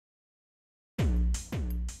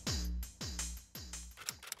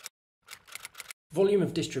Volume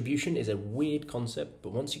of distribution is a weird concept,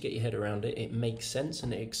 but once you get your head around it, it makes sense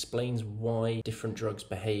and it explains why different drugs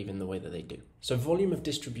behave in the way that they do. So volume of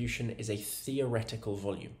distribution is a theoretical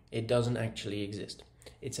volume. It doesn't actually exist.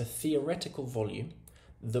 It's a theoretical volume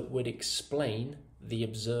that would explain the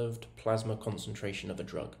observed plasma concentration of a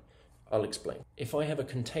drug. I'll explain. If I have a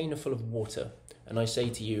container full of water and I say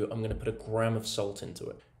to you, I'm going to put a gram of salt into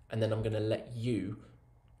it, and then I'm going to let you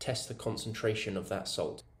test the concentration of that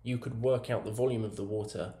salt. You could work out the volume of the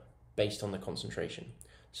water based on the concentration.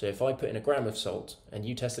 So if I put in a gram of salt and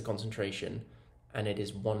you test the concentration and it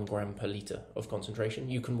is 1 gram per litre of concentration,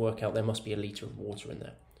 you can work out there must be a litre of water in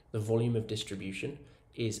there. The volume of distribution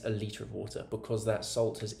is a litre of water because that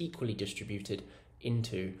salt has equally distributed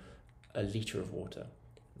into a litre of water.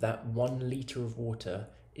 That 1 litre of water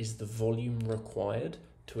is the volume required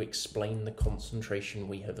to explain the concentration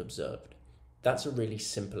we have observed. That's a really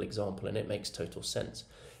simple example and it makes total sense.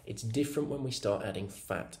 It's different when we start adding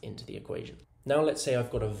fat into the equation. Now let's say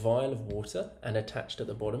I've got a vial of water and attached at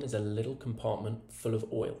the bottom is a little compartment full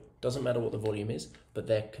of oil. Doesn't matter what the volume is, but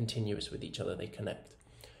they're continuous with each other, they connect.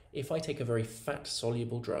 If I take a very fat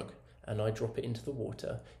soluble drug and I drop it into the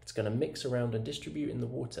water, it's going to mix around and distribute in the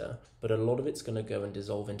water, but a lot of it's going to go and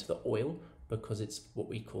dissolve into the oil because it's what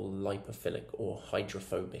we call lipophilic or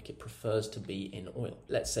hydrophobic. It prefers to be in oil.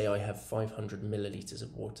 Let's say I have 500 milliliters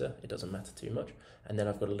of water, it doesn't matter too much, and then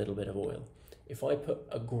I've got a little bit of oil. If I put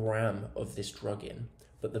a gram of this drug in,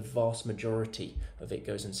 but the vast majority of it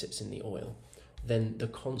goes and sits in the oil, then the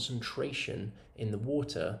concentration in the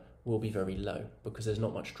water will be very low because there's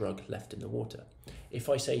not much drug left in the water. If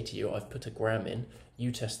I say to you, I've put a gram in,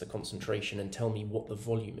 you test the concentration and tell me what the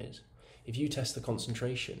volume is. If you test the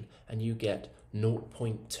concentration and you get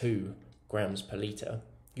 0.2 grams per litre,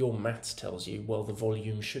 your maths tells you, well, the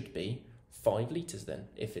volume should be 5 litres then,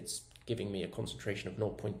 if it's giving me a concentration of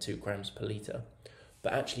 0.2 grams per litre.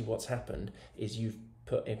 But actually what's happened is you've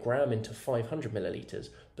put a gram into 500 millilitres,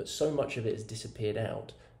 but so much of it has disappeared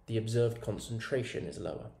out, the observed concentration is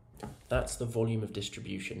lower. That's the volume of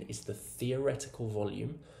distribution, is the theoretical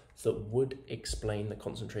volume that would explain the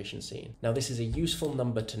concentration seen. Now this is a useful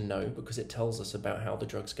number to know because it tells us about how the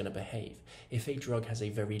drug's going to behave. If a drug has a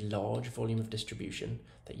very large volume of distribution,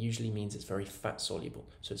 that usually means it's very fat soluble,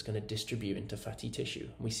 so it's going to distribute into fatty tissue.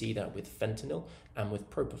 We see that with fentanyl and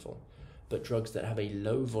with propofol. But drugs that have a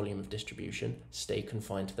low volume of distribution stay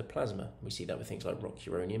confined to the plasma. We see that with things like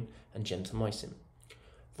rocuronium and gentamicin.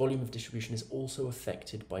 Volume of distribution is also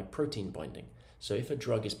affected by protein binding. So if a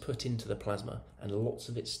drug is put into the plasma and lots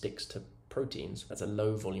of it sticks to proteins, that's a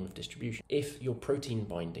low volume of distribution. If your protein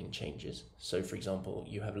binding changes, so for example,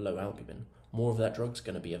 you have low albumin, more of that drug's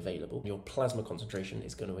going to be available. Your plasma concentration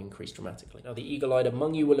is going to increase dramatically. Now, the eagle-eyed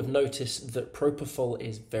among you will have noticed that propofol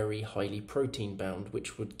is very highly protein bound,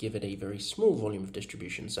 which would give it a very small volume of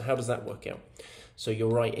distribution. So how does that work out? So you're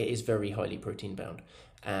right, it is very highly protein bound,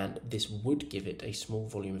 and this would give it a small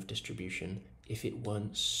volume of distribution if it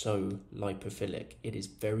weren't so lipophilic. It is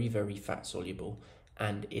very, very fat soluble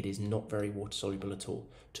and it is not very water soluble at all,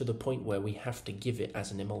 to the point where we have to give it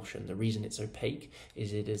as an emulsion. The reason it's opaque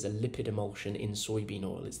is it is a lipid emulsion in soybean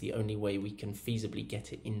oil. It's the only way we can feasibly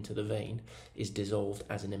get it into the vein, is dissolved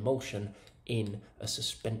as an emulsion in a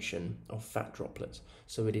suspension of fat droplets.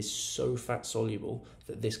 So it is so fat soluble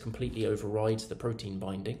that this completely overrides the protein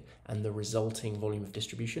binding and the resulting volume of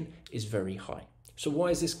distribution is very high. So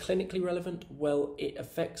why is this clinically relevant? Well, it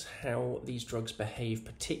affects how these drugs behave,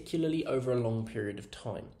 particularly over a long period of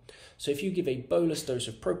time. So if you give a bolus dose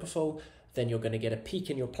of propofol, then you're going to get a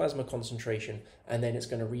peak in your plasma concentration, and then it's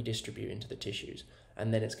going to redistribute into the tissues,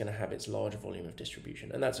 and then it's going to have its large volume of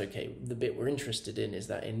distribution. And that's okay. The bit we're interested in is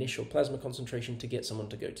that initial plasma concentration to get someone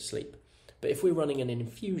to go to sleep. But if we're running an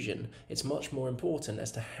infusion, it's much more important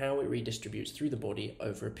as to how it redistributes through the body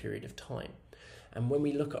over a period of time. And when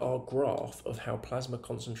we look at our graph of how plasma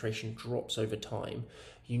concentration drops over time,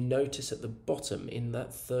 you notice at the bottom in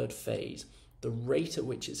that third phase, the rate at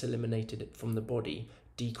which it's eliminated from the body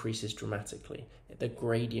decreases dramatically. The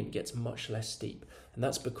gradient gets much less steep. And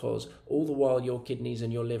that's because all the while your kidneys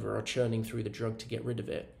and your liver are churning through the drug to get rid of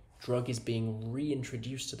it, drug is being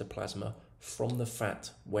reintroduced to the plasma from the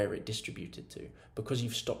fat where it distributed to. Because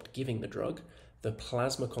you've stopped giving the drug, the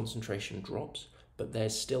plasma concentration drops, but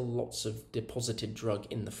there's still lots of deposited drug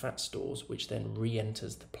in the fat stores, which then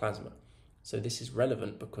re-enters the plasma. So this is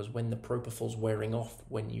relevant because when the propofol's wearing off,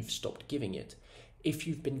 when you've stopped giving it, if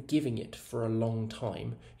you've been giving it for a long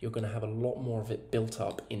time, you're going to have a lot more of it built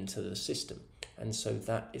up into the system. And so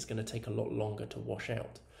that is going to take a lot longer to wash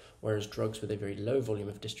out. Whereas drugs with a very low volume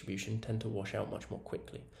of distribution tend to wash out much more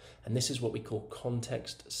quickly. And this is what we call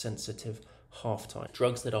context-sensitive half-time.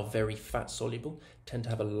 Drugs that are very fat-soluble tend to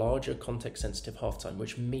have a larger context-sensitive half-time,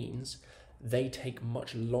 which means they take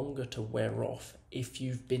much longer to wear off if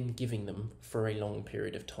you've been giving them for a long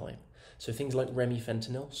period of time. So things like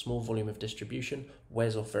remifentanil, small volume of distribution,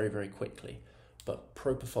 wears off very, very quickly. But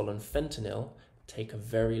propofol and fentanyl take a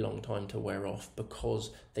very long time to wear off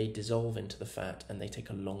because they dissolve into the fat and they take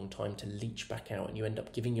a long time to leach back out, and you end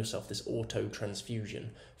up giving yourself this auto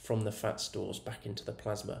transfusion from the fat stores back into the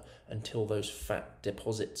plasma until those fat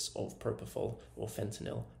deposits of propofol or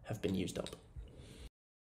fentanyl have been used up.